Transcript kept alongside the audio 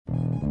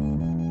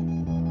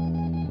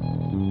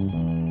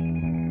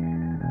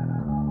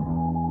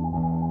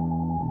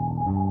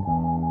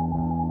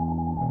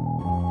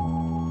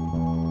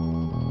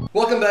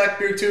Welcome back,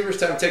 beer tubers.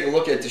 Time to take a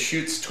look at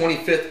Deschutes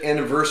 25th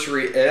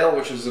Anniversary Ale,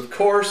 which is, of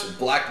course,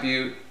 Black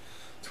Butte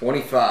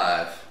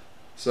 25.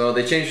 So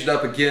they changed it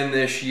up again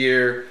this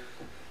year.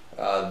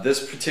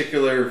 This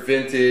particular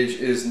vintage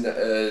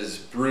is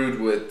brewed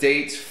with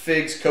dates,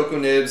 figs, cocoa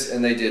nibs,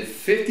 and they did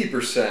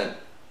 50%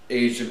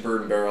 aged in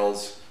bourbon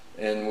barrels,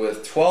 and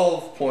with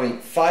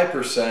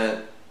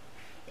 12.5%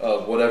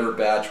 of whatever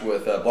batch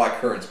with black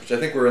currants, which I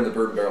think were in the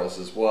bourbon barrels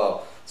as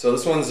well. So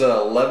this one's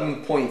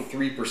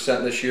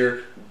 11.3% this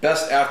year.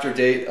 Best after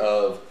date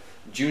of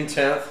June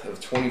 10th of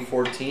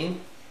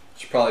 2014.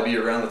 Should probably be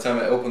around the time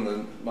I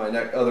open my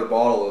other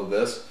bottle of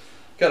this.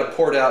 Got it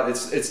poured out.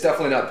 It's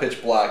definitely not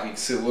pitch black. You can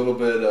see a little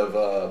bit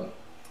of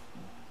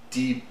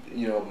deep,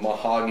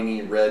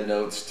 mahogany red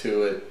notes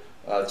to it.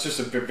 It's just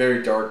a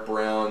very dark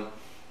brown.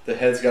 The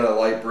head's got a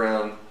light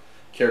brown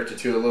character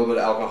to it. A little bit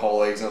of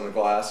alcohol eggs on the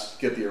glass.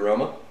 Get the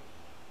aroma.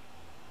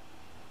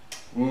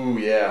 Ooh,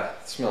 yeah,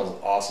 it smells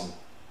awesome.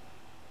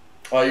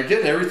 You're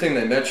getting everything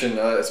they mentioned.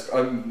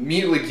 I'm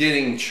immediately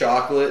getting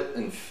chocolate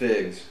and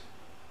figs.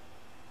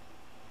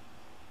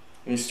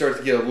 And you start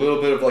to get a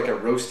little bit of like a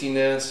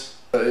roastiness.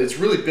 It's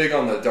really big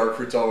on the dark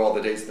fruits, all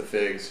the dates, the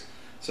figs.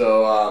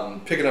 So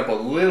picking up a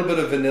little bit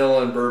of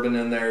vanilla and bourbon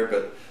in there,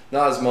 but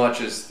not as much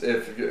as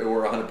if it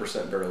were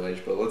 100% barrel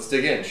aged. But let's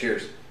dig in.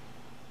 Cheers.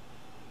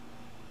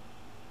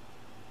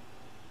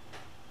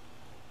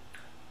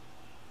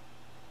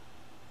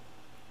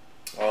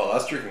 Oh,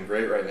 that's drinking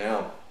great right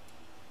now.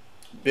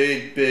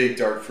 Big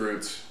dark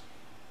fruits.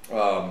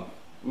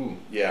 Ooh,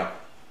 yeah,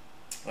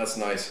 that's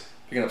nice.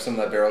 Picking up some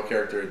of that barrel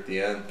character at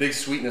the end. Big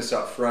sweetness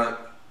up front.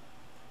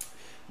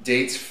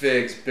 Dates,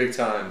 figs, big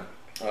time.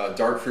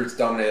 Dark fruits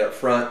dominate up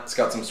front. It's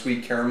got some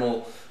sweet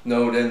caramel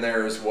note in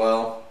there as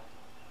well.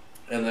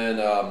 And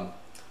then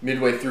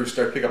midway through,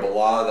 start to pick up a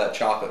lot of that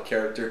chocolate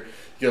character.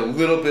 You get a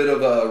little bit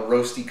of a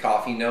roasty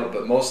coffee note,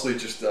 but mostly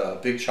just a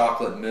big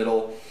chocolate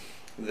middle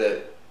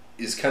that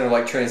is kind of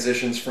like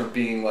transitions from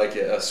being like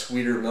a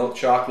sweeter milk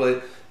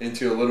chocolate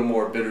into a little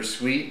more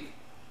bittersweet.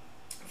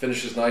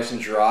 Finishes nice and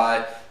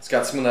dry. It's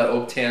got some of that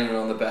oak tannin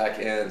on the back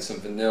end, some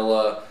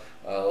vanilla,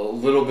 a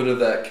little bit of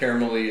that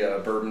caramelly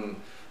bourbon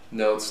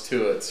notes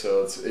to it.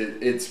 So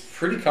it's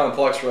pretty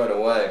complex right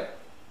away.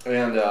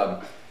 And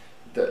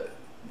the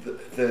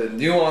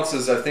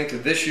nuances I think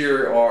of this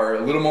year are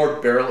a little more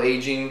barrel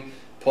aging,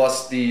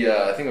 plus the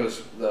I think it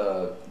was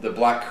the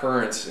black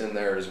currants in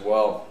there as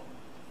well,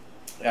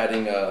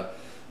 adding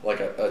like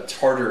a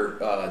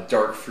tartar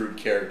dark fruit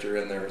character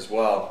in there as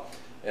well.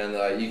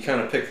 And you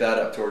kind of pick that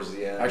up towards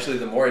the end. Actually,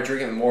 the more I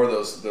drink it, the more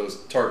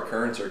those tart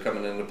currants are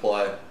coming into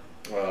play,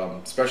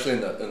 especially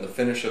in the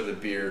finish of the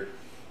beer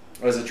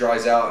as it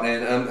dries out.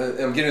 And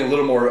I'm getting a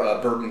little more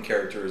bourbon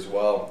character as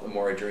well the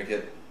more I drink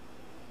it.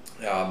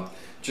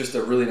 Just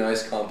a really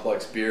nice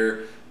complex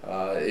beer.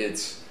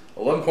 It's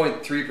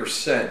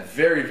 11.3%,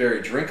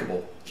 very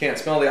drinkable. Can't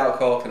smell the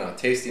alcohol, cannot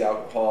taste the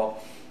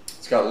alcohol.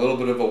 It's got a little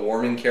bit of a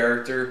warming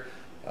character.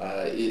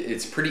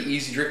 It's pretty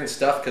easy drinking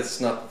stuff because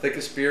it's not the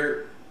thickest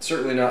beer.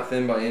 Certainly not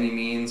thin by any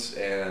means,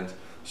 and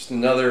just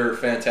another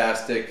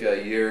fantastic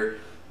year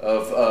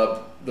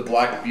of the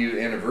Black Butte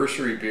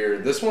Anniversary beer.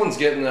 This one's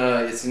getting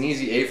it's an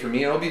easy A for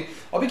me. I'll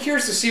be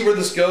curious to see where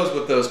this goes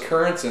with those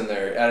currants in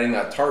there, adding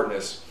that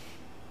tartness,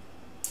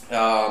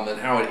 and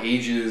how it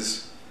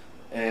ages,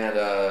 and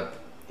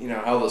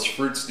how those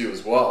fruits do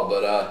as well.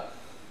 But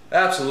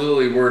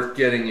absolutely worth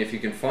getting if you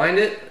can find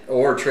it,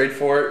 or trade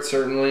for it.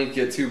 Certainly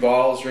get 2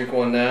 bottles, drink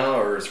one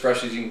now, or as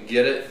fresh as you can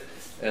get it,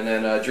 and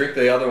then drink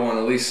the other one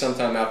at least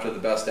sometime after the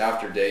best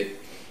after date.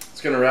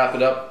 It's going to wrap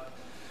it up.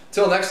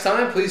 Till next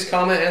time, please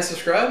comment and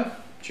subscribe.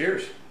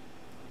 Cheers.